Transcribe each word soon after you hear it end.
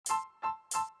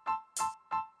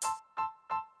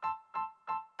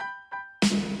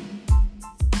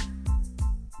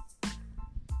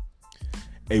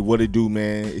Hey, what it do,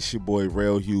 man? It's your boy,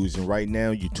 Rail Hughes, and right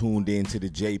now you tuned in to the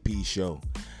JP Show.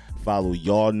 Follow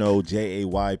Y'all Know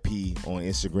JAYP on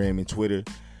Instagram and Twitter.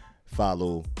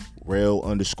 Follow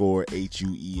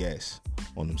Rail_HUES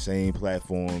on them same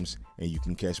platforms, and you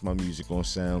can catch my music on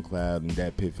SoundCloud and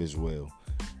DatPiff as well.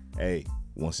 Hey,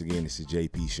 once again, it's the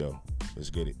JP Show. Let's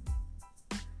get it.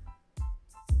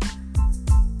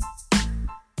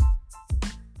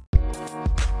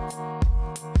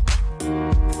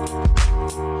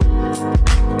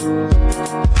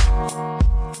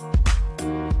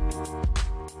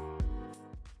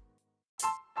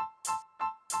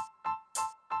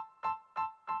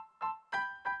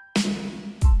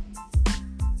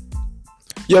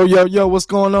 Yo, what's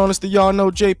going on? It's the Y'all Know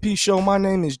JP Show. My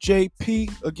name is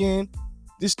JP again.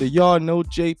 This is the Y'all Know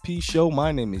JP Show.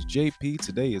 My name is JP.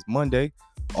 Today is Monday,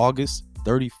 August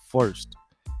 31st,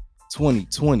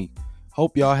 2020.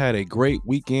 Hope y'all had a great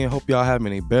weekend. Hope y'all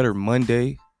having a better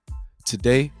Monday.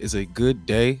 Today is a good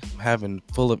day. I'm having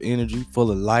full of energy,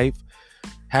 full of life.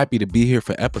 Happy to be here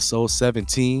for episode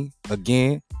 17.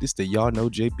 Again, this is the Y'all Know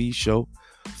JP Show.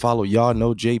 Follow Y'all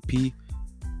Know JP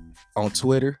on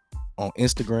Twitter, on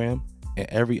Instagram, and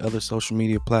every other social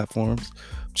media platforms.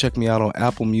 Check me out on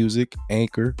Apple Music,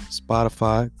 Anchor,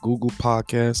 Spotify, Google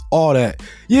Podcasts, all that.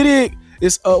 You dig?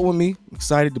 It's up with me. I'm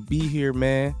excited to be here,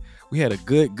 man. We had a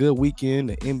good weekend.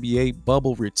 The NBA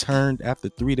bubble returned after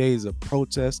 3 days of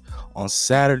protest on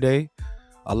Saturday.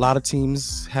 A lot of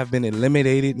teams have been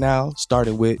eliminated now,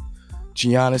 starting with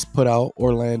Giannis put out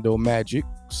Orlando Magic.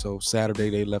 So Saturday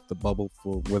they left the bubble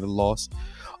with a loss.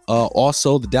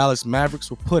 Also, the Dallas Mavericks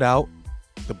were put out.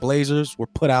 The Blazers were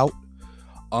put out.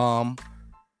 Am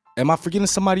I forgetting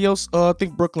somebody else? I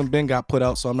think Brooklyn Ben got put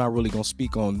out, so I'm not really going to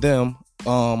speak on them.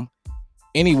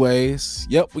 Anyways,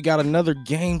 yep, we got another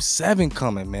Game 7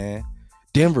 coming, man.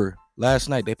 Denver, last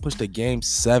night, they pushed a Game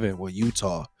 7 with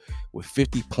Utah with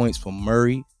 50 points from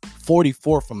Murray,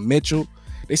 44 from Mitchell.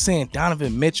 They saying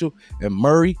Donovan Mitchell and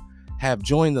Murray have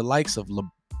joined the likes of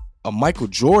Michael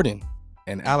Jordan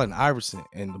and Allen Iverson,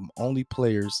 and the only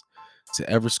players to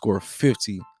ever score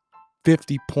 50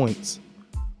 points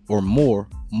or more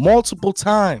multiple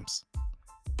times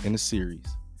in a series.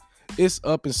 It's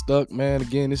up and stuck, man.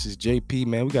 Again, this is JP,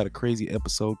 man. We got a crazy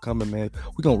episode coming, man.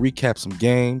 We're gonna recap some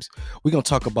games. We're gonna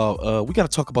talk about we gotta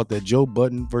talk about that Joe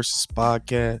Budden versus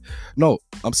podcast. No,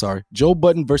 I'm sorry, Joe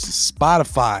Budden versus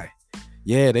Spotify.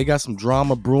 Yeah, they got some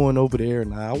drama brewing over there,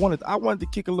 and I wanted to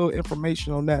kick a little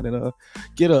information on that and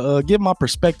get my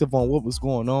perspective on what was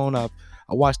going on. I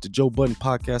watched the Joe Budden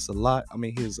podcast a lot. I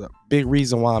mean, he's a big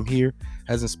reason why I'm here.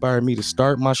 Has inspired me to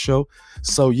start my show.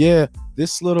 So yeah,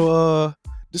 this little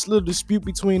dispute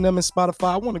between them and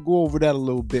Spotify, I want to go over that a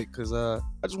little bit because I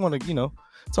just want to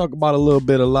talk about a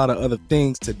lot of other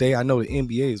things today. I know the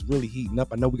NBA is really heating up.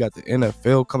 I know we got the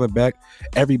NFL coming back.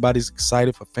 Everybody's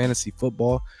excited for fantasy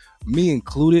football, me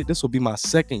included. This will be my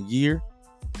second year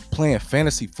playing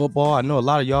fantasy football. I know a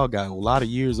lot of y'all got a lot of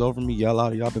years over me. A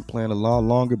lot of y'all been playing a lot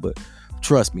longer, but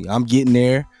trust me, I'm getting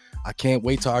there. I can't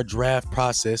wait till our draft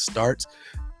process starts.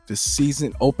 The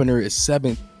season opener is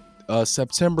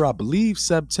September, I believe,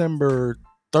 September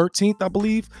 13th, I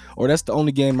believe, or that's the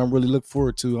only game I'm really looking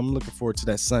forward to. I'm looking forward to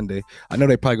that Sunday. I know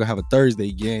they probably gonna have a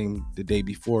Thursday game the day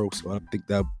before, so I think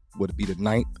that would be the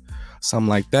 9th, something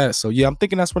like that. So yeah, I'm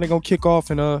thinking that's when they're gonna kick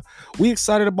off, and we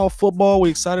excited about football. We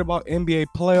excited about NBA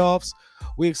playoffs.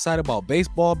 We excited about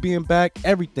baseball being back,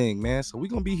 everything, man. So we're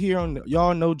gonna be here on the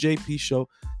Y'all Know JP Show,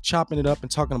 chopping it up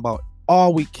and talking about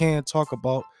all we can talk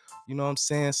about. You know what I'm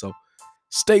saying? So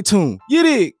stay tuned. You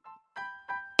dig?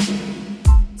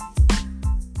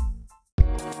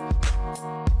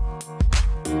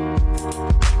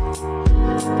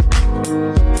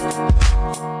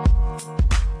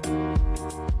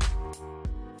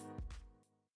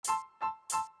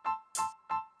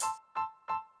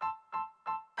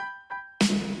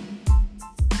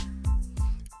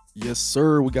 Yes,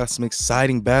 sir. We got some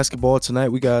exciting basketball tonight.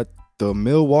 We got the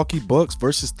Milwaukee Bucks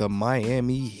versus the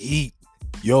Miami Heat.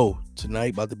 Yo,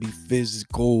 tonight about to be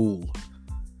physical.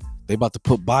 They about to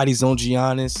put bodies on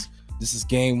Giannis. This is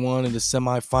game 1 of the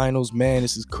semifinals. Man,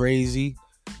 this is crazy.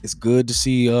 It's good to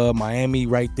see Miami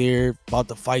right there about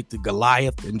to fight the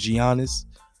Goliath and Giannis.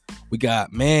 We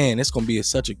got, man, it's going to be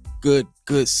such a good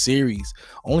series.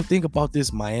 Only thing about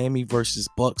this Miami versus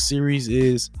Bucks series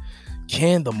is,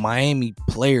 can the Miami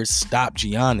players stop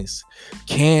Giannis?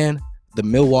 Can the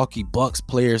Milwaukee Bucks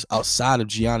players outside of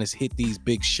Giannis hit these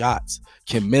big shots?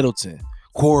 Can Middleton,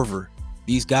 Korver,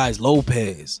 these guys,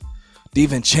 Lopez,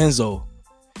 DiVincenzo,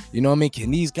 you know what I mean?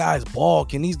 Can these guys ball?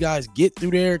 Can these guys get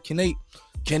through there? Can they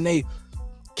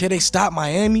stop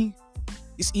Miami?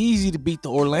 It's easy to beat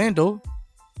the Orlando.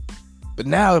 But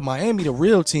now Miami, the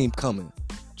real team coming.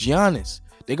 Giannis,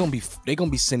 they gonna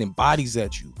be sending bodies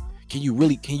at you. Can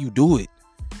you do it?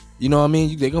 You know what I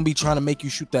mean? They're gonna be trying to make you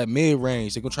shoot that mid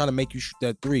range. They're gonna try to make you shoot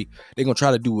that three. They're gonna try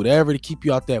to do whatever to keep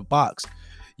you out that box.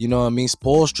 You know what I mean?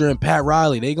 Spoelstra and Pat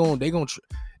Riley,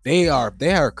 they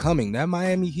are coming. That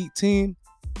Miami Heat team,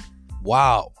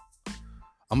 wow.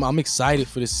 I'm excited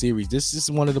for this series. This is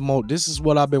this is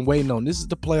what I've been waiting on. This is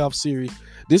the playoff series.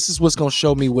 This is what's gonna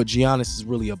show me what Giannis is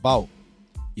really about.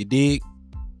 You dig?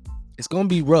 It's gonna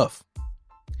be rough.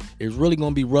 It's really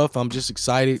gonna be rough. I'm just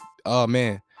excited. Oh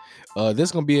man. This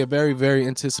is gonna be a very, very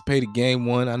anticipated game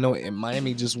one. I know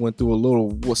Miami just went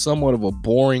through somewhat of a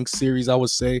boring series, I would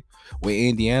say, with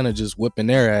Indiana just whipping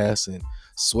their ass and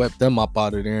swept them up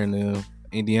out of there. And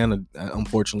Indiana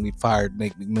unfortunately fired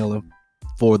Nate McMillan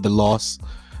for the loss.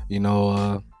 You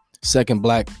know, second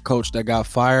black coach that got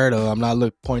fired. I'm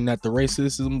not pointing at the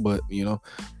racism, but you know,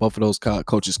 both of those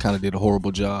coaches kind of did a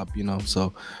horrible job. You know,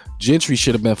 so Gentry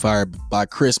should have been fired by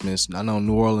Christmas. I know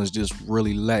New Orleans just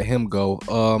really let him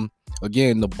go.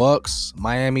 Again, the Bucks,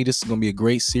 Miami, this is going to be a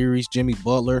great series. Jimmy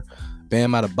Butler,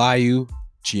 Bam Adebayo,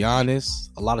 Giannis,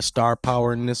 a lot of star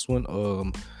power in this one.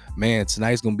 Man,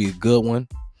 tonight's going to be a good one.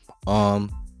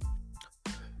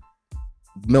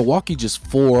 Milwaukee just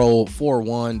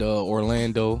 4-1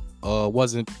 Orlando.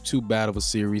 Wasn't too bad of a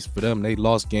series for them. They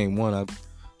lost game one. I'm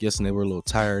guessing they were a little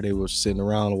tired. They were sitting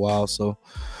around a while. So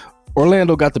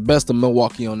Orlando got the best of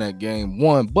Milwaukee on that game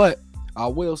one. But I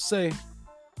will say,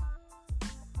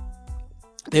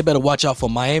 they better watch out for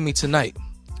Miami tonight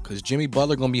because Jimmy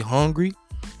Butler going to be hungry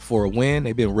for a win.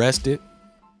 They've been rested.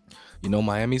 You know,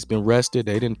 Miami's been rested.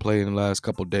 They didn't play in the last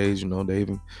couple of days. You know, they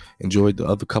even enjoyed the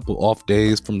other couple off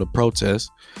days from the protests.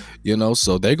 You know,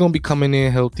 so they're going to be coming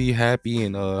in healthy, happy,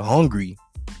 and hungry.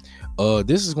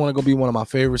 This is going to be one of my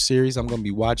favorite series. I'm going to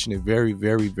be watching it very,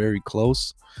 very, very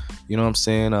close. You know what I'm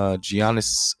saying?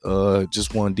 Giannis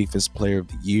just won Defensive Player of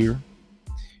the Year.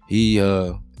 He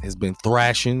has been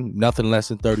thrashing, nothing less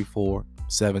than 34,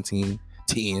 17,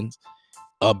 10s,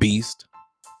 a beast.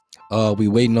 We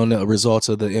waiting on the results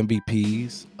of the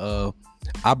MVPs.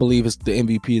 I believe the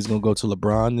MVP is going to go to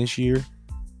LeBron this year.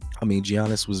 I mean,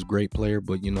 Giannis was a great player,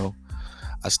 but, you know,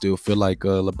 I still feel like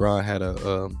LeBron had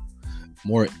a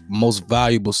most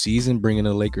valuable season, bringing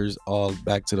the Lakers all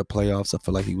back to the playoffs. I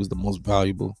feel like he was the most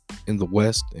valuable in the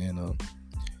West. And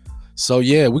so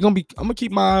yeah, I'm gonna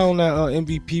keep my eye on that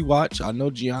MVP watch. I know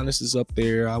Giannis is up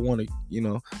there. I want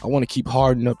to keep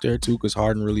Harden up there too, because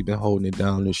Harden really been holding it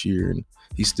down this year, and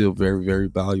he's still very, very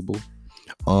valuable.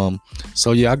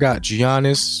 So yeah, I got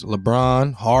Giannis,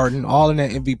 LeBron, Harden, all in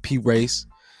that MVP race.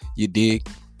 You dig?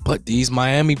 But these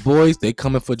Miami boys, they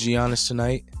coming for Giannis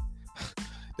tonight.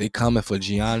 They coming for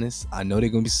Giannis. I know they're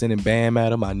gonna be sending Bam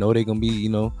at him. I know they're gonna be, you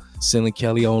know, sending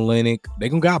Kelly Olynyk. They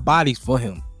gonna got bodies for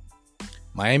him.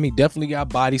 Miami definitely got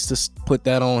bodies to put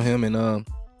that on him, and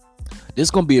this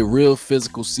is gonna be a real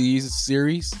physical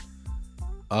series.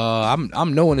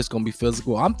 I'm knowing it's gonna be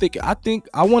physical. I think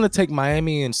I want to take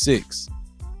Miami in 6.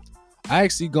 I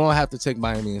actually gonna have to take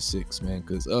Miami in 6, man,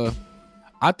 because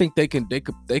I think they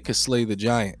could slay the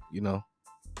Giant. You know,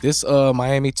 this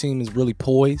Miami team is really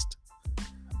poised.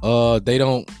 They're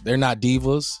not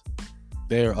divas.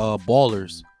 They're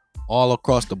ballers all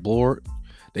across the board.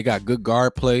 They got good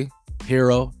guard play.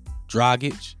 Hero,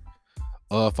 Dragic.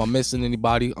 If I'm missing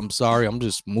anybody, I'm sorry. I'm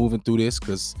just moving through this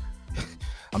because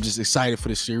I'm just excited for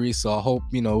the series. So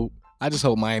I just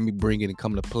hope Miami bring it and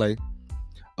come to play.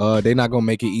 They're not gonna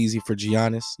make it easy for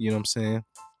Giannis. You know what I'm saying?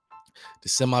 The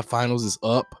semifinals is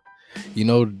up. You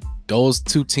know, those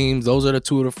two teams, those are the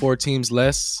 2 of the 4 teams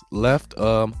left.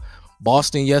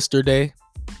 Boston yesterday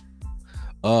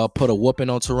put a whooping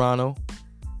on Toronto.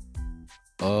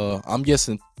 I'm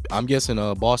guessing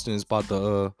Boston is about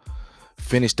to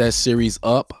finish that series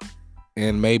up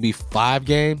in maybe 5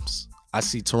 games. I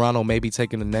see Toronto maybe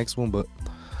taking the next one, but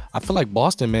I feel like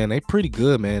Boston, man, they pretty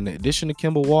good, man. The addition of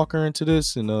Kemba Walker into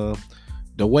this, and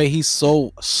the way he's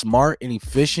so smart and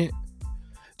efficient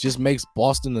just makes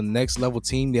Boston the next level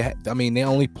team. They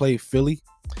only played Philly,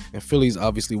 and Philly's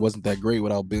obviously wasn't that great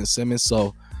without Ben Simmons.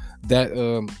 So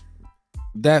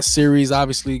that series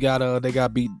obviously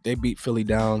they beat Philly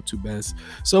down 2 best.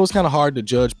 So it's kind of hard to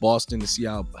judge Boston to see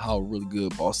how really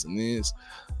good Boston is.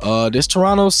 This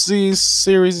Toronto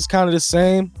series is kind of the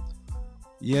same.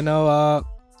 You know,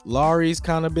 Laurie's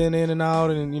kind of been in and out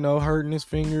and, you know, hurting his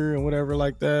finger and whatever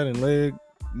like that, and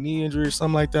knee injury or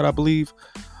something like that, I believe.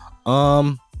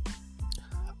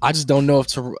 I just don't know if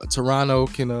Toronto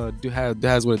can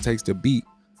has what it takes to beat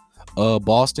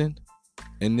Boston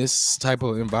in this type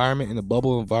of environment, in the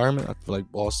bubble environment. I feel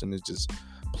like Boston is just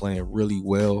playing really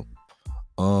well.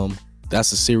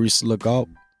 That's a series to look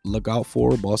out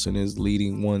for. Boston is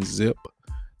leading 1-0.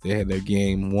 They had their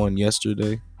game 1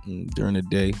 yesterday during the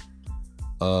day.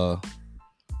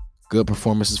 Good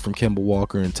performances from Kemba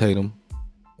Walker and Tatum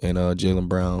and Jaylen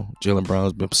Brown. Jaylen Brown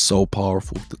has been so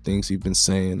powerful with the things he's been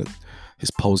saying.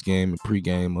 His post-game and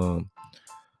pre-game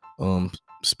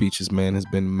speeches, man, has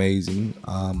been amazing.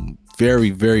 I'm very,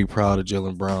 very proud of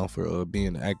Jaylen Brown for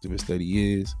being the activist that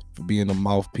he is, for being the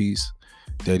mouthpiece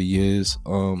that he is.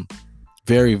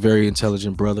 Very, very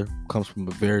intelligent brother. Comes from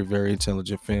a very, very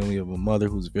intelligent family of a mother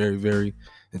who's very, very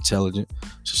intelligent.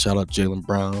 So shout out to Jaylen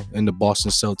Brown and the Boston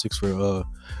Celtics for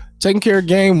taking care of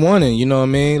game 1. And you know what I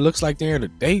mean? Looks like they're in a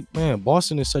date, man.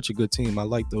 Boston is such a good team. I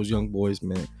like those young boys,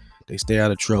 man. They stay out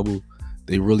of trouble.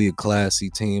 They really a classy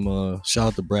team. Shout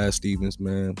out to Brad Stevens,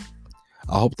 man.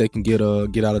 I hope they can get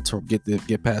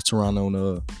past Toronto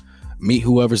and meet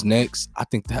whoever's next. I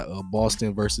think that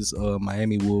Boston versus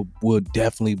Miami will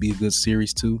definitely be a good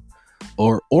series too,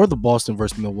 or the Boston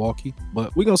versus Milwaukee.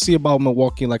 But we're gonna see about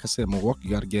Milwaukee. Like I said, Milwaukee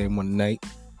got a game 1 night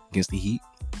against the Heat.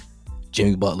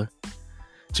 Jimmy Butler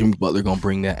gonna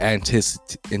bring that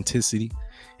intensity.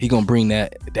 He gonna bring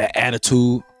that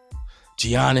attitude.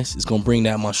 Giannis is gonna bring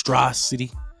that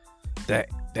monstrosity, that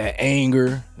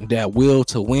anger, that will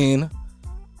to win.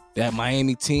 That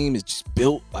Miami team is just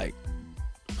built like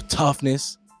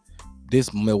toughness.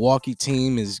 This Milwaukee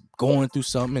team is going through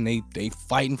something and they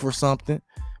fighting for something.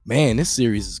 Man, this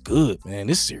series is good, man.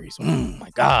 This series, my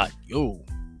God,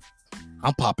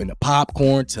 I'm popping the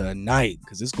popcorn tonight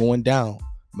because it's going down.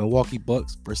 Milwaukee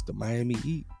Bucks versus the Miami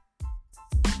Heat.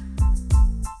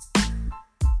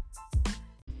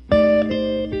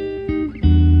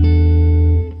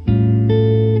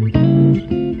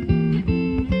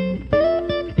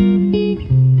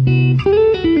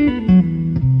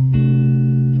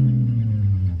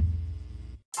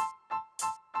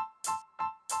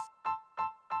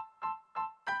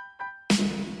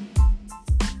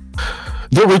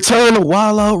 The return of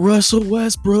Wild Out Russell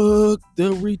Westbrook.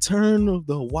 The return of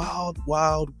the Wild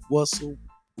Russell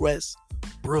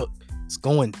Westbrook. It's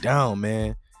going down,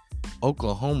 man.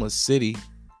 Oklahoma City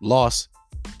lost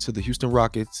to the Houston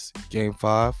Rockets game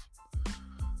 5.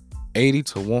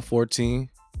 80-114.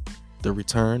 The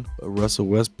return of Russell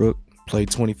Westbrook.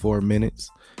 Played 24 minutes.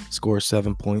 Scored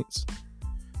 7 points.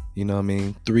 You know what I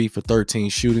mean? 3 for 13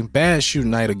 shooting. Bad shooting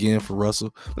night again for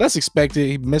Russell. But that's expected.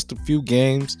 He missed a few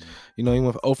games. You know, he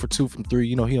went 0 for 2 from 3.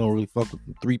 You know, he don't really fuck with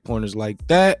 3-pointers like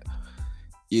that.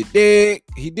 You dig?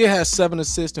 He did have 7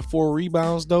 assists and 4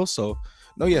 rebounds, though. So,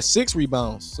 no, he had 6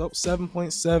 rebounds. So,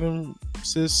 7.7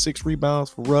 assists, 6 rebounds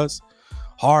for Russ.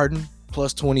 Harden,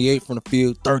 plus 28 from the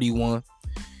field, 31.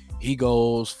 He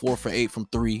goes 4 for 8 from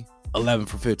 3, 11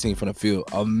 for 15 from the field.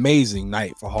 Amazing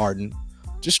night for Harden.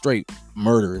 Just straight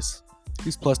murderous.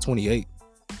 He's plus 28.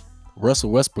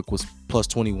 Russell Westbrook was plus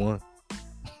 21.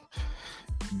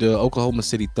 The Oklahoma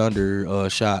City Thunder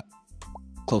shot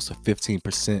close to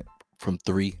 15% from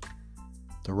 3.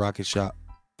 The Rockets shot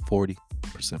 40%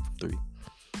 from 3.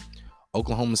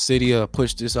 Oklahoma City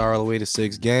pushed this all the way to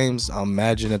 6 games. I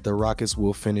imagine that the Rockets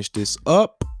will finish this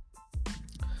up.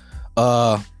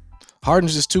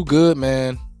 Harden's just too good,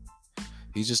 man.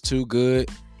 He's just too good.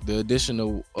 The addition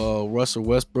of Russell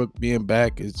Westbrook being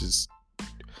back is just...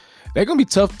 They're going to be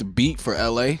tough to beat for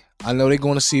LA. I know they're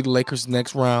going to see the Lakers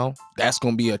next round. That's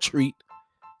going to be a treat.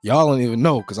 Y'all don't even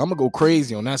know because I'm going to go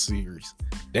crazy on that series.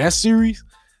 That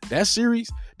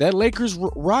Lakers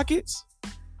Rockets,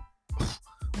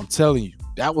 I'm telling you,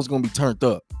 that was going to be turned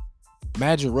up.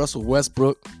 Imagine Russell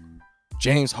Westbrook,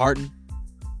 James Harden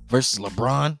versus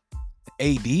LeBron,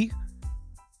 AD.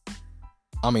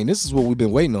 I mean, this is what we've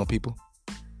been waiting on, people.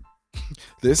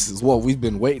 This is what we've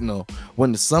been waiting on.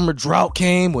 When the summer drought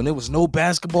came, when there was no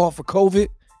basketball for COVID,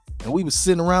 and we was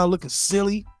sitting around looking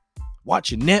silly,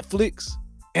 watching Netflix,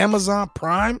 Amazon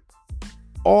Prime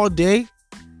all day,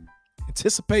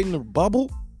 anticipating the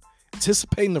bubble,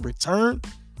 anticipating the return,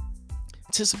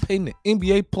 anticipating the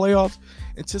NBA playoffs,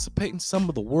 anticipating some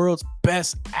of the world's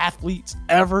best athletes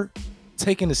ever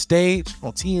taking the stage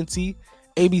on TNT,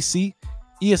 ABC,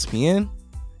 ESPN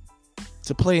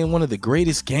to play in one of the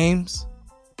greatest games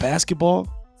basketball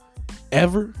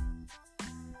ever.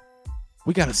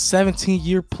 We got a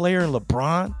 17-year player in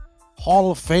LeBron,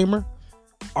 Hall of Famer,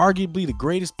 arguably the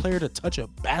greatest player to touch a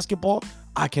basketball,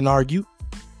 I can argue.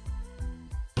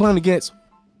 Playing against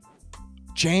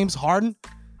James Harden,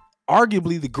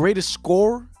 arguably the greatest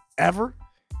scorer ever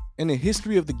in the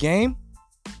history of the game.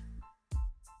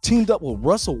 Teamed up with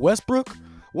Russell Westbrook,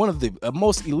 one of the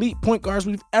most elite point guards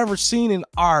we've ever seen in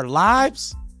our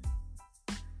lives.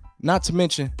 Not to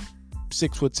mention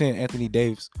 6'10" Anthony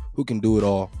Davis, who can do it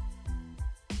all.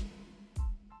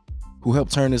 who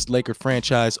helped turn this Laker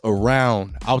franchise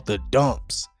around out the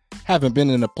dumps. Haven't been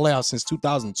in the playoffs since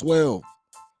 2012.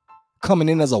 Coming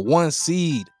in as a 1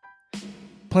 seed.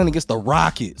 Playing against the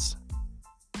Rockets,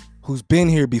 who's been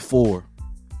here before.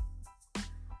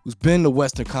 Who's been to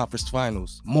Western Conference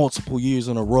Finals multiple years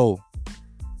in a row.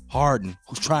 Harden,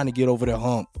 who's trying to get over the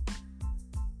hump.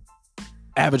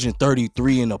 Averaging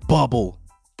 33 in the bubble.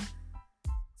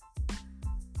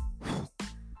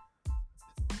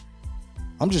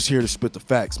 I'm just here to spit the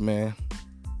facts, man.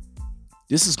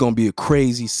 This is going to be a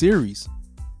crazy series.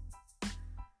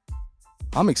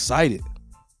 I'm excited.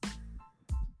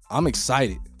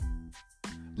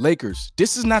 Lakers,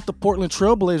 this is not the Portland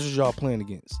Trailblazers y'all playing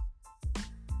against.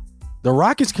 The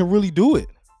Rockets can really do it.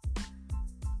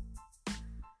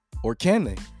 Or can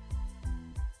they?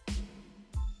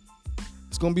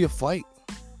 It's going to be a fight.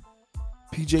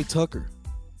 PJ Tucker,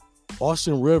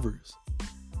 Austin Rivers,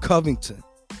 Covington,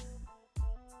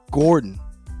 Gordon.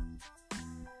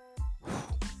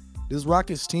 This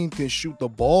Rockets team can shoot the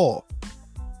ball.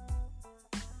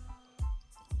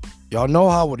 Y'all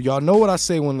know what I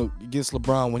say when against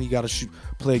LeBron when he got to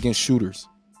play against shooters.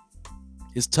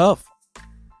 It's tough.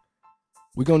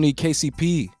 We're going to need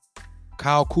KCP,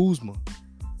 Kyle Kuzma,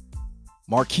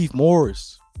 Markieff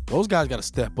Morris. Those guys got to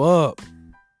step up.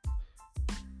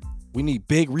 We need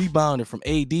big rebounding from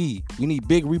AD. We need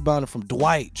big rebounding from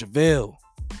Dwight, JaVale.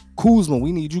 Kuzma,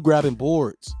 we need you grabbing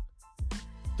boards.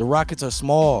 The Rockets are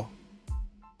small,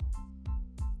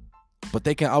 but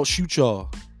they can outshoot y'all.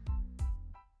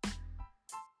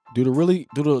 Do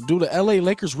the LA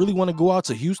Lakers really want to go out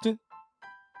to Houston?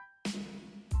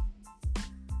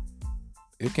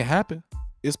 It can happen.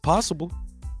 It's possible.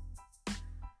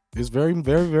 It's very,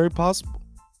 very, very possible.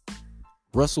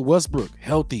 Russell Westbrook,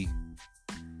 healthy,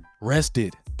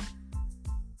 rested.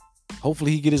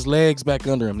 Hopefully he get his legs back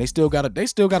under him. They still gotta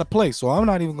play. So I'm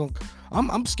not even gonna.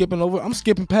 I'm skipping over. I'm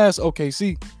skipping past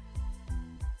OKC.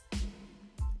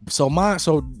 So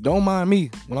don't mind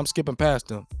me when I'm skipping past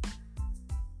them.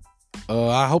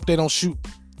 I hope they don't shoot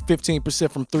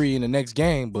 15% from 3 in the next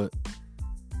game, but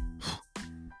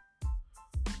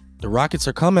the Rockets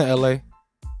are coming, LA.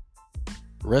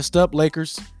 Rest up,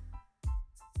 Lakers.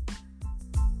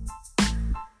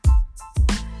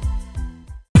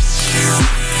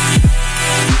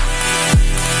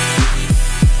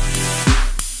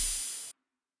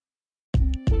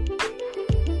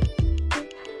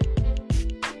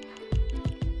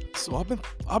 So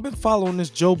I've been following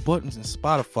this Joe Budden and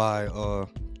Spotify.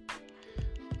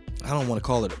 I don't want to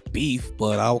call it a beef,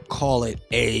 but I'll call it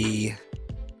a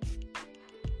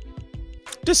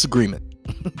disagreement.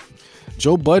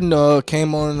 Joe Budden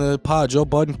came on the Joe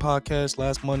Budden podcast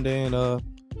last Monday and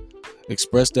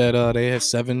expressed that they had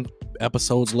 7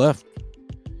 episodes left,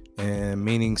 and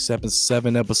meaning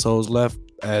seven episodes left,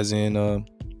 as in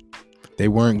they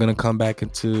weren't gonna come back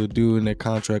into doing their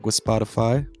contract with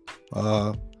Spotify.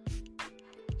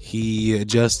 He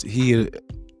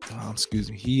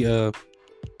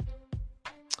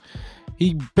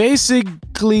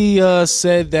basically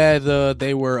said that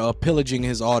they were pillaging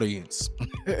his audience.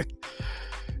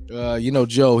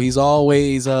 Joe, he's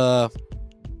always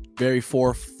very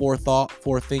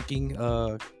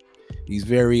forthinking. He's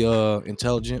very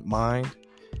intelligent mind.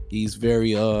 He's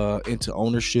very into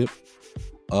ownership.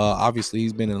 Obviously,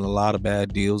 he's been in a lot of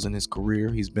bad deals in his career.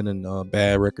 He's been in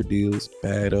bad record deals,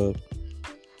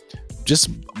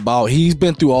 he's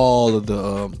been through all of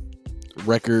the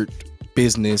record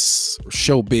business,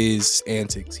 showbiz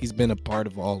antics. He's been a part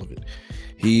of all of it.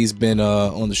 He's been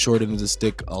on the short end of the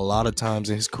stick a lot of times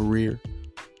in his career,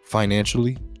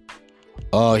 financially.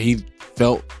 He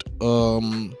felt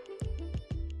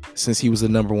since he was the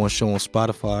number 1 show on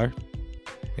Spotify,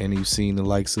 and you've seen the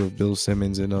likes of Bill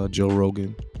Simmons and Joe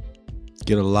Rogan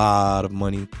get a lot of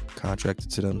money contracted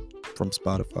to them from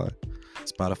Spotify.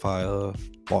 Spotify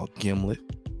bought Gimlet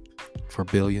for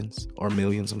billions or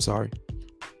millions. I'm sorry.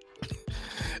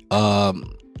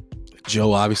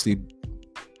 Joe obviously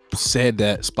said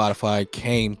that Spotify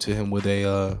came to him with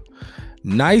a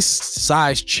nice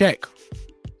size check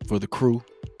for the crew.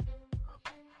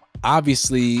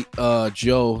 Obviously,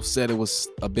 Joe said it was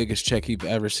the biggest check he'd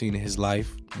ever seen in his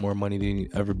life, more money than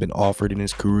he'd ever been offered in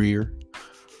his career.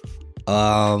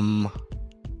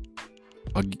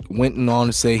 Went on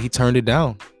to say he turned it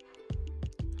down.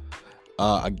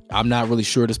 I'm not really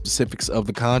sure the specifics of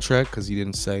the contract because he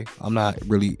didn't say. I'm not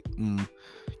really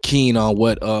keen on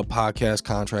what podcast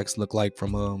contracts look like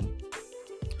from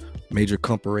major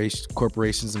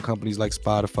corporations and companies like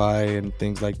Spotify and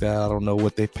things like that. I don't know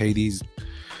what they pay these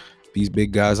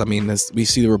big guys. I mean, we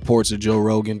see the reports of Joe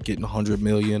Rogan getting $100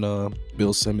 million,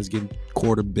 Bill Simmons getting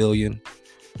 $250 million.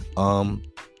 A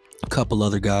couple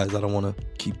other guys. I don't want to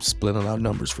keep splitting out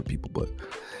numbers for people, but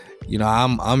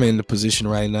I'm in the position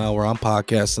right now where I'm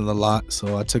podcasting a lot.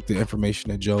 So I took the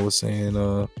information that Joe was saying.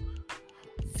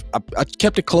 I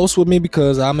kept it close with me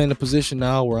because I'm in a position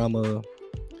now where I'm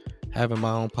having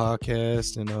my own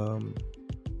podcast and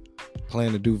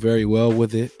plan to do very well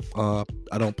with it.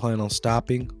 I don't plan on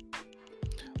stopping.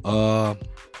 I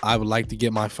would like to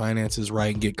get my finances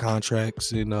right and get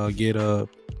contracts and get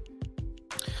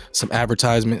some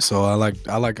advertisement. So I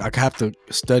have to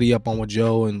study up on what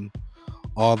Joe and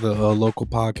all the local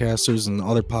podcasters and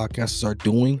other podcasters are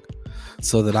doing,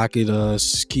 so that I could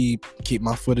keep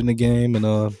my foot in the game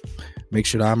and make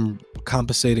sure that I'm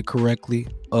compensated correctly.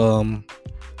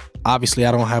 Obviously,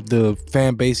 I don't have the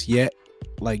fan base yet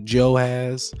like Joe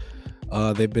has.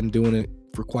 They've been doing it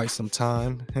for quite some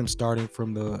time. Him starting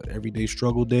from the everyday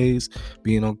struggle days,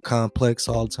 being on Complex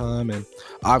all the time, and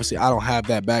obviously I don't have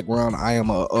that background. I am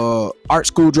a art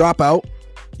school dropout,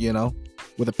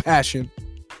 with a passion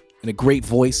and a great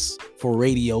voice for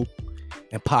radio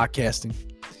and podcasting,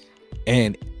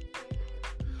 and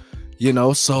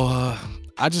so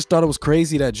I just thought it was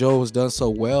crazy that Joe has done so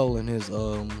well in his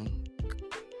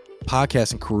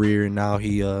podcasting career, and now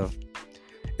he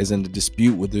is in the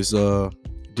dispute with his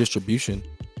distribution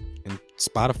and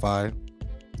Spotify,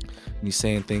 and he's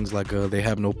saying things like they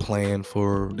have no plan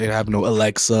they have no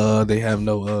Alexa, they have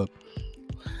no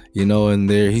and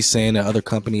he's saying that other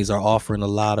companies are offering a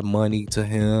lot of money to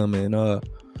him, and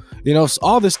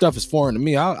all this stuff is foreign to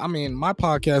me. I mean, my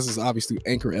podcast is obviously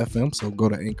Anchor FM, so go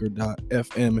to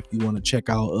anchor.fm if you want to check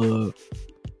out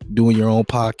doing your own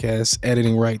podcast.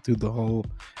 Editing right through the whole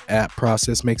app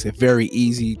process makes it very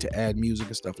easy to add music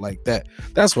and stuff like that.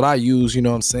 That's what I use, you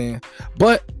know what I'm saying?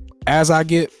 But as I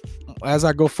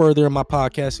go further in my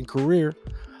podcasting career,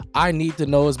 I need to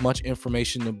know as much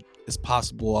information as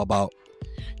possible about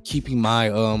keeping my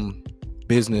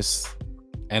business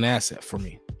an asset for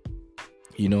me,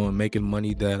 and making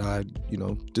money that I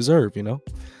deserve.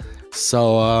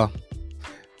 So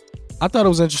I thought it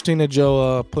was interesting that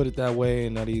Joe put it that way,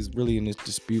 and that he's really in this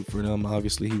dispute for them.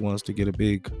 Obviously, he wants to get a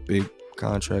big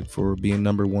contract for being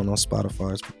number one on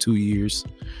Spotify for 2 years.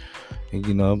 And,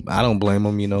 I don't blame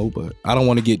him, but I don't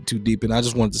want to get too deep in. I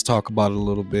just wanted to talk about it a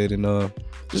little bit and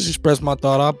just express my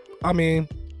thought. I mean,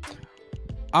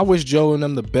 I wish Joe and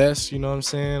them the best, you know what I'm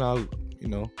saying?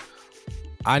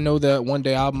 I know that one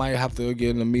day I might have to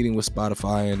get in a meeting with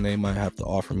Spotify and they might have to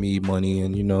offer me money,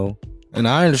 and and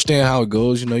I understand how it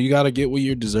goes. You got to get what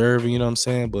you're deserving, you know what I'm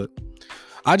saying? But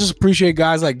I just appreciate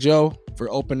guys like Joe for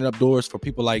opening up doors for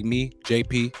people like me,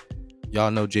 JP.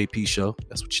 Y'all know JP show.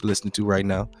 That's what you're listening to right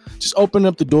now. Just opening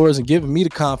up the doors and giving me the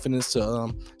confidence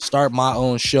to start my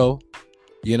own show.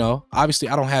 Obviously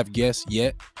I don't have guests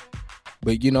yet,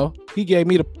 but he gave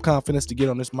me the confidence to get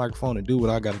on this microphone and do what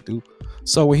I got to do.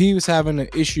 So when he was having an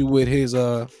issue with his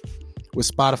with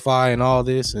Spotify and all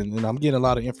this, and I'm getting a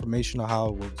lot of information on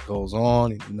how it goes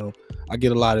on, and I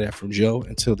get a lot of that from Joe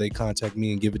until they contact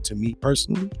me and give it to me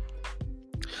personally.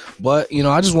 But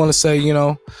I just want to say,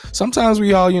 sometimes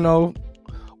we all,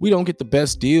 we don't get the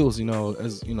best deals,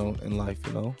 as in life,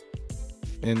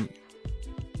 and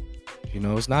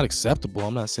it's not acceptable.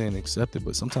 I'm not saying accept it,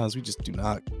 but sometimes we just do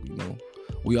not,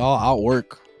 we all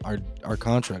outwork our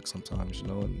contract sometimes,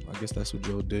 and I guess that's what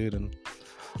Joe did. And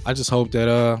I just hope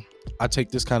that I take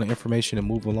this kind of information and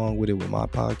move along with it with my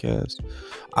podcast.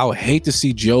 I would hate to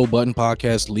see Joe Budden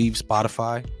podcast leave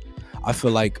Spotify. I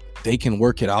feel like they can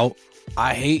work it out.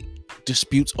 I hate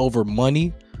disputes over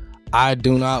money. I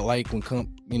do not like when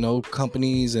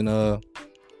companies and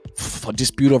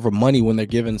dispute over money when they're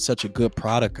giving such a good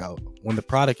product out. When the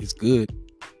product is good,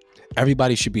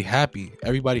 everybody should be happy.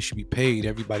 Everybody should be paid.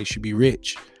 Everybody should be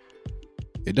rich.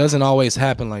 It doesn't always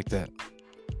happen like that.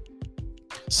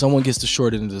 Someone gets the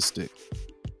short end of the stick.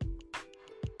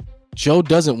 Joe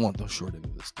doesn't want the short end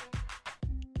of the stick.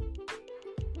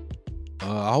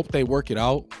 I hope they work it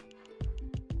out.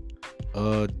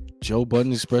 Joe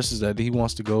Budden expresses that he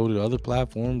wants to go to other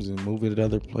platforms and move it at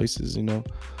other places,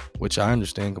 which I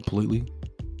understand completely.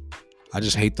 I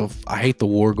just hate the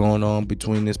war going on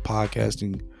between this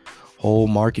podcasting whole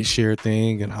market share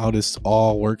thing and how this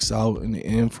all works out in the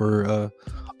end for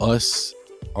us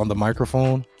on the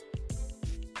microphone.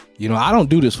 I don't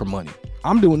do this for money.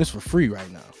 I'm doing this for free right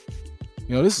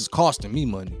now. This is costing me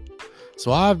money.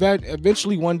 So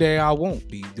eventually one day I won't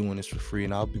be doing this for free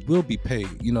and will be paid,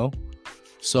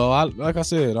 So like I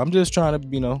said, I'm just trying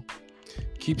to,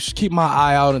 keep my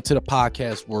eye out into the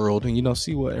podcast world and,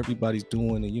 see what everybody's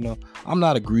doing. And, I'm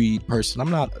not a greed person.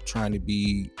 I'm not trying to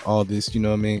be all this,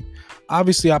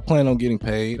 Obviously I plan on getting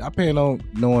paid. I plan on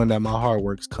knowing that my hard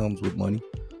work comes with money.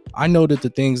 I know that the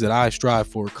things that I strive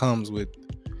for comes with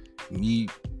me,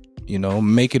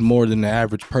 making more than the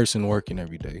average person working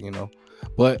every day,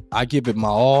 But I give it my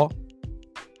all.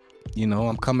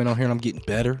 I'm coming on here and I'm getting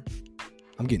better.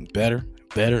 I'm getting better,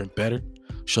 better, and better.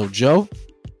 So, Joe,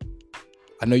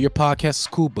 I know your podcast is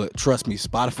cool, but trust me,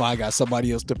 Spotify got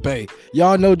somebody else to pay.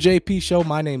 Y'all know JP Show.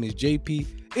 My name is JP.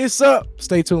 It's up.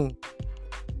 Stay tuned.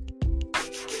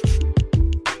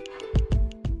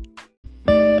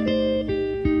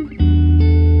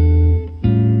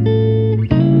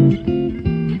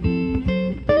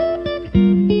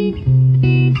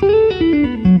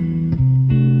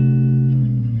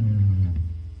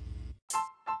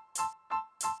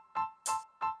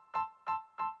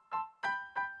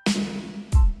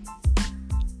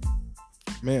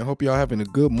 Man, hope y'all having a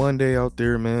good Monday out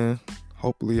there, man.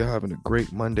 Hopefully you're having a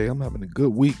great Monday. I'm having a good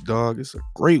week, dog. It's a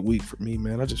great week for me,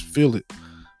 man. I just feel it.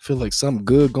 Feel like something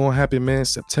good gonna happen, man.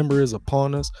 September is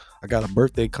upon us. I got a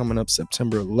birthday coming up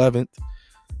September 11th.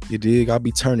 You dig? I'll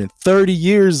be turning 30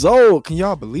 years old. Can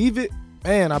y'all believe it?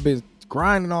 Man, I've been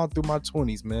grinding all through my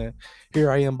 20s, man. Here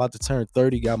I am about to turn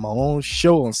 30. Got my own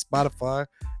show on Spotify,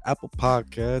 Apple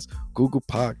Podcasts, Google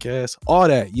Podcasts, all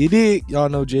that. You dig? Y'all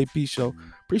know JP Show.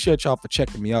 Appreciate y'all for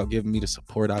checking me out, giving me the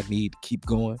support I need to keep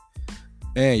going.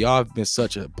 Man, y'all have been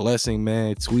such a blessing,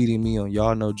 man. Tweeting me on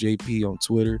Y'all Know JP on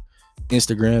Twitter,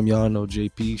 Instagram, Y'all Know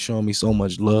JP, showing me so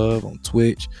much love on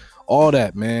Twitch. All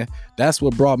that, man. That's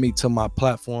what brought me to my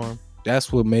platform.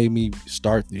 That's what made me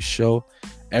start this show.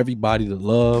 Everybody to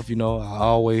love, I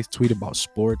always tweet about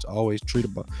sports. I always tweet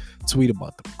about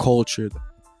the culture.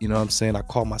 You know what I'm saying? I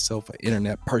call myself an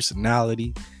internet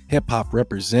personality, hip-hop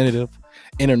representative,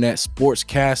 internet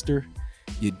sportscaster.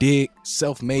 You dig?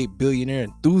 Self-made billionaire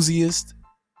enthusiast.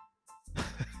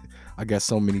 I got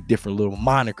so many different little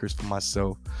monikers for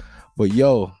myself. But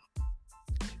yo,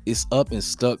 it's up and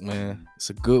stuck, man. It's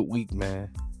a good week,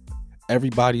 man.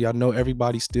 Everybody, I know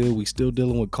everybody we still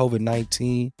dealing with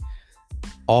COVID-19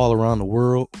 all around the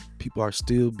world. People are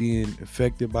still being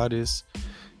affected by this.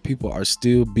 People are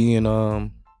still being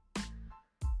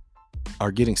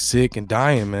are getting sick and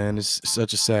dying, man. It's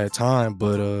such a sad time,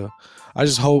 but I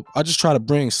just try to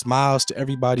bring smiles to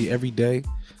everybody every day.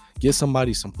 Get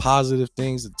somebody some positive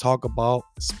things to talk about,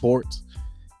 sports,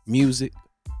 music,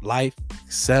 life,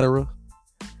 etc.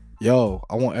 Yo,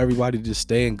 I want everybody to just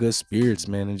stay in good spirits,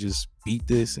 man, and just beat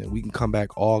this, and we can come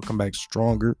back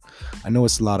stronger. I know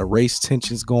it's a lot of race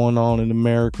tensions going on in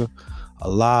America. A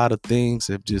lot of things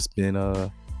have just been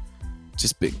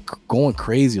going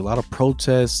crazy. A lot of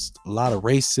protests, a lot of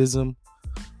racism,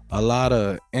 a lot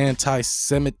of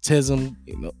anti-Semitism,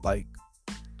 a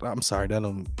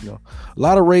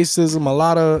lot of racism, a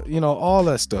lot of, all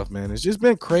that stuff, man. It's just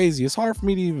been crazy. It's hard for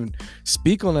me to even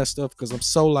speak on that stuff because I'm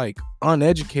so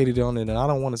uneducated on it, and I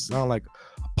don't want to sound like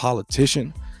a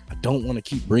politician. I don't want to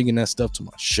keep bringing that stuff to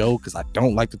my show because I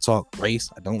don't like to talk race.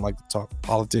 I don't like to talk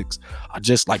politics. I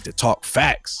just like to talk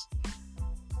facts.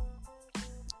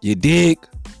 You dig?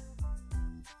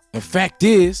 And fact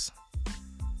is,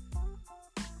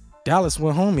 Dallas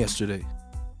went home yesterday.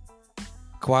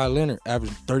 Kawhi Leonard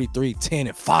averaged 33, 10,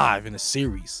 and 5 in the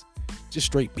series. Just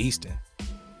straight beasting.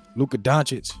 Luka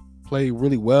Doncic played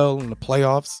really well in the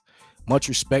playoffs. Much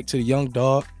respect to the young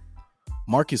dog.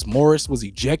 Marcus Morris was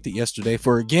ejected yesterday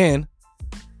for, again,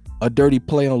 a dirty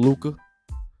play on Luka.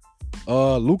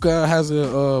 Luka has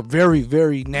a very,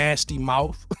 very nasty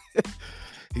mouth.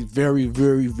 He's very,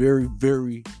 very, very,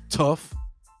 very tough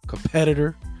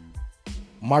competitor.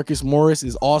 Marcus Morris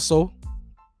is also.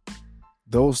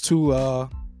 Those two,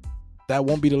 that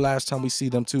won't be the last time we see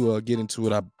them two get into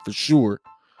it, for sure,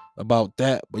 about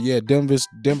that. But yeah, Dallas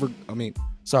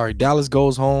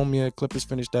goes home. Yeah, Clippers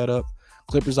finished that up.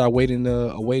 Clippers are awaiting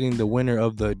the winner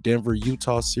of the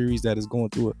Denver-Utah series that is going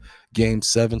through a Game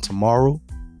 7 tomorrow.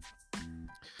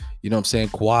 You know what I'm saying?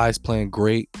 Kawhi's playing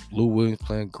great. Lou Williams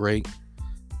playing great.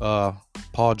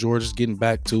 Paul George is getting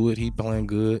back to it. He playing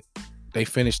good. They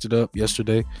finished it up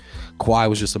yesterday. Kawhi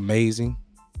was just amazing.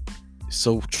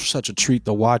 Such a treat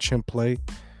to watch him play.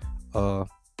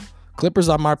 Clippers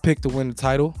are my pick to win the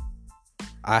title.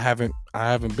 I haven't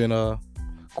been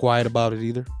quiet about it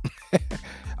either.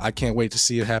 I can't wait to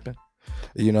see it happen.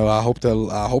 I hope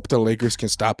the Lakers can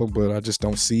stop them, but I just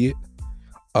don't see it.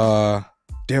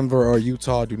 Denver or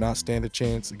Utah do not stand a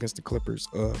chance against the Clippers.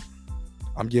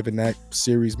 I'm giving that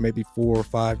series maybe 4 or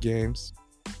 5 games.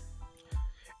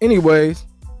 Anyways,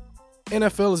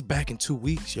 NFL is back in 2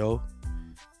 weeks, yo.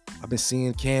 I've been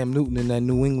seeing Cam Newton in that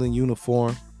New England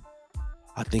uniform.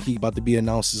 I think he's about to be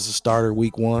announced as a starter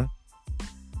week 1.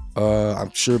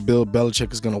 I'm sure Bill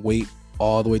Belichick is going to wait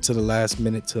all the way to the last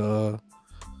minute to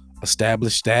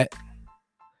establish that.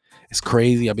 It's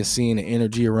crazy. I've been seeing the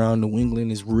energy around New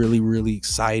England is really, really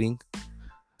exciting.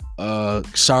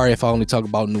 Sorry if I only talk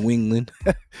about New England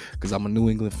because I'm a New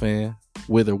England fan,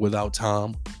 with or without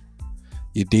Tom.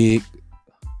 You dig?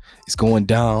 It's going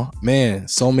down. Man,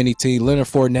 so many teams. Leonard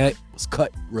Fournette was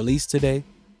released today.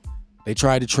 They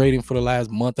tried to trade him for the last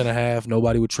month and a half.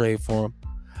 Nobody would trade for him.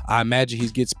 I imagine he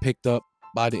gets picked up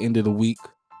by the end of the week.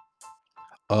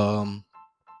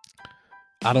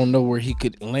 I don't know where he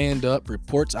could land up.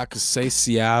 Reports, I could say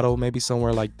Seattle, maybe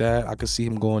somewhere like that. I could see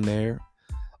him going there.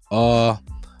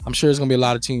 I'm sure there's going to be a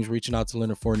lot of teams reaching out to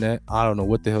Leonard Fournette. I don't know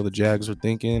what the hell the Jags were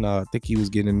thinking. I think he was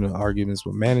getting into arguments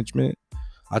with management.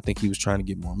 I think he was trying to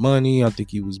get more money. I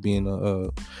think he was being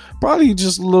probably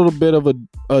just a little bit of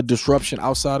a disruption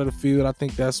outside of the field. I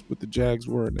think that's what the Jags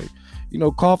were.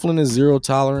 Coughlin is zero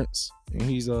tolerance, and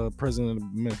he's president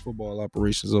of men's football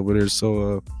operations over there.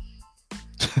 So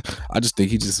I just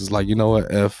think he just was like, you know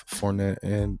what, F Fournette,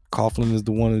 and Coughlin is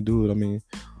the one to do it. I mean,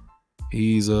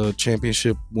 he's a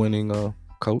championship winning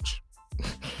coach.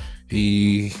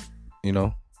 He,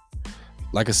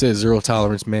 like I said, zero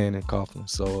tolerance man in Coughlin.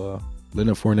 So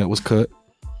Leonard Fournette was cut.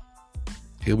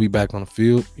 He'll be back on the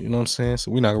field. You know what I'm saying? So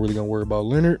we're not really going to worry about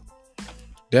Leonard.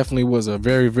 Definitely was a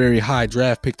very, very high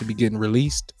draft pick to be getting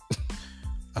released.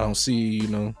 I don't see,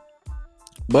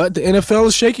 But the NFL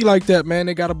is shaky like that, man.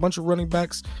 They got a bunch of running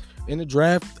backs in the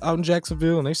draft out in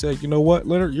Jacksonville, and they said, you know what,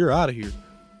 Leonard, you're out of here.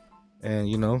 And,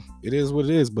 it is what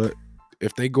it is. But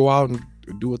if they go out and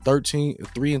do a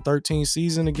 3-13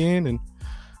 season again, and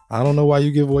I don't know why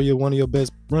you give away one of your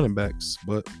best running backs,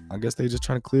 but I guess they just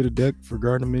trying to clear the deck for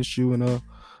Gardner Minshew and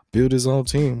build his own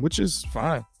team, which is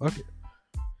fine. Fuck it.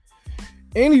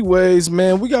 Anyways,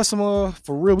 man, we got some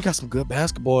we got some good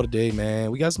basketball today,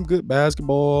 man. We got some good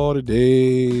basketball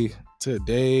today,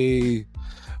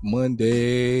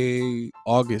 Monday,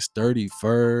 August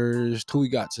 31st. Who we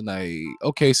got tonight?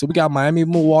 Okay, so we got Miami,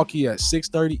 Milwaukee at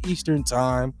 6:30 Eastern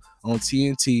time on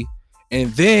TNT,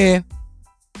 and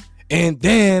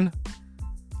then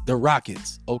the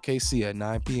Rockets, OKC at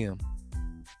 9 p.m.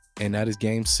 and that is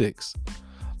Game 6.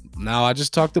 Now, I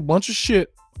just talked a bunch of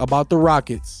shit about the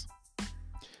Rockets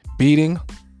beating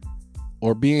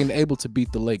or being able to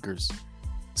beat the Lakers.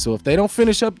 So if they don't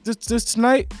finish up this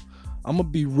tonight, I'm going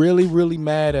to be really, really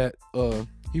mad at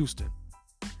Houston.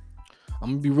 I'm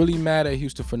going to be really mad at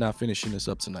Houston for not finishing this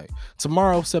up tonight.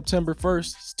 Tomorrow, September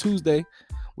 1st, it's Tuesday,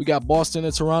 we got Boston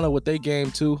and Toronto with their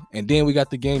game 2. And then we got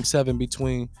the Game 7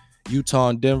 between Utah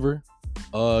and Denver.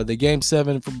 The Game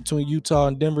 7 between Utah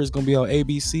and Denver is going to be on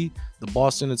ABC. The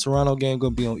Boston and Toronto game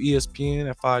going to be on ESPN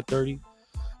at 5:30.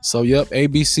 So, yep,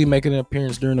 ABC making an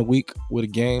appearance during the week with a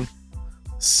Game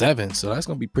 7. So, that's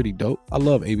going to be pretty dope. I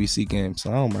love ABC games,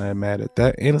 so I don't mind mad at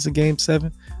that. And it's a Game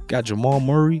 7. Got Jamal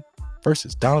Murray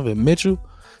versus Donovan Mitchell.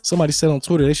 Somebody said on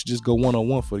Twitter they should just go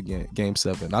one-on-one for the Game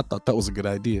 7. I thought that was a good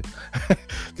idea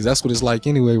because that's what it's like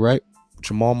anyway, right?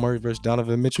 Jamal Murray versus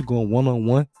Donovan Mitchell going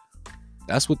one-on-one.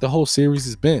 That's what the whole series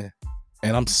has been.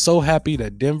 And I'm so happy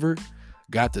that Denver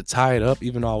got to tie it up,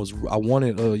 even though I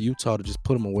wanted Utah to just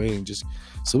put them away and just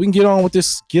so we can get on with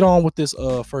this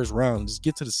first round, just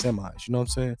get to the semis. You know what I'm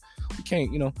saying? We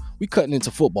can't, we cutting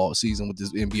into football season with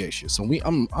this NBA shit. So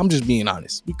I'm just being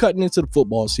honest. We cutting into the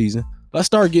football season. Let's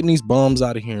start getting these bums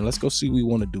out of here and let's go see what we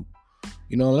want to do.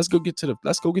 Let's go get to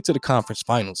the conference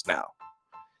finals now.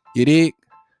 You dig?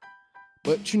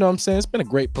 But you know what I'm saying? It's been a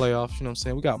great playoff. You know what I'm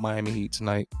saying? We got Miami Heat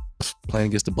tonight playing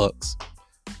against the Bucks.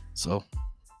 So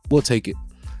we'll take it.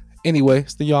 Anyway,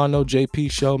 it's the Y'all Know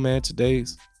JP show, man.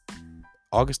 Today's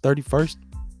August 31st,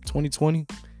 2020.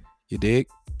 You dig?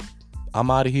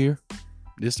 I'm out of here.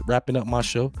 This wrapping up my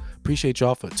show. Appreciate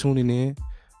y'all for tuning in. If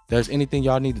there's anything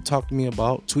y'all need to talk to me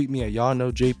about, tweet me at Y'all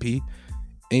Know JP.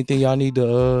 Anything y'all need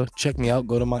to check me out,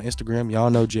 go to my Instagram, Y'all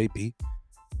Know JP.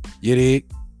 You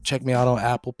dig? Check me out on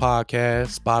Apple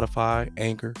Podcasts, Spotify,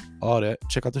 Anchor, all that.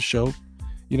 Check out the show.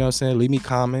 You know what I'm saying? Leave me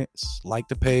comments, like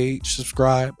the page,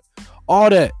 subscribe, all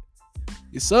that.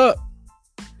 It's up.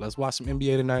 Let's watch some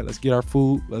NBA tonight. Let's get our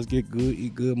food. Let's get good,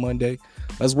 eat good Monday.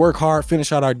 Let's work hard,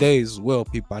 finish out our days as well,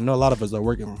 people. I know a lot of us are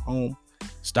working from home.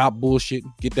 Stop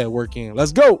bullshitting. Get that work in.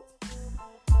 Let's go.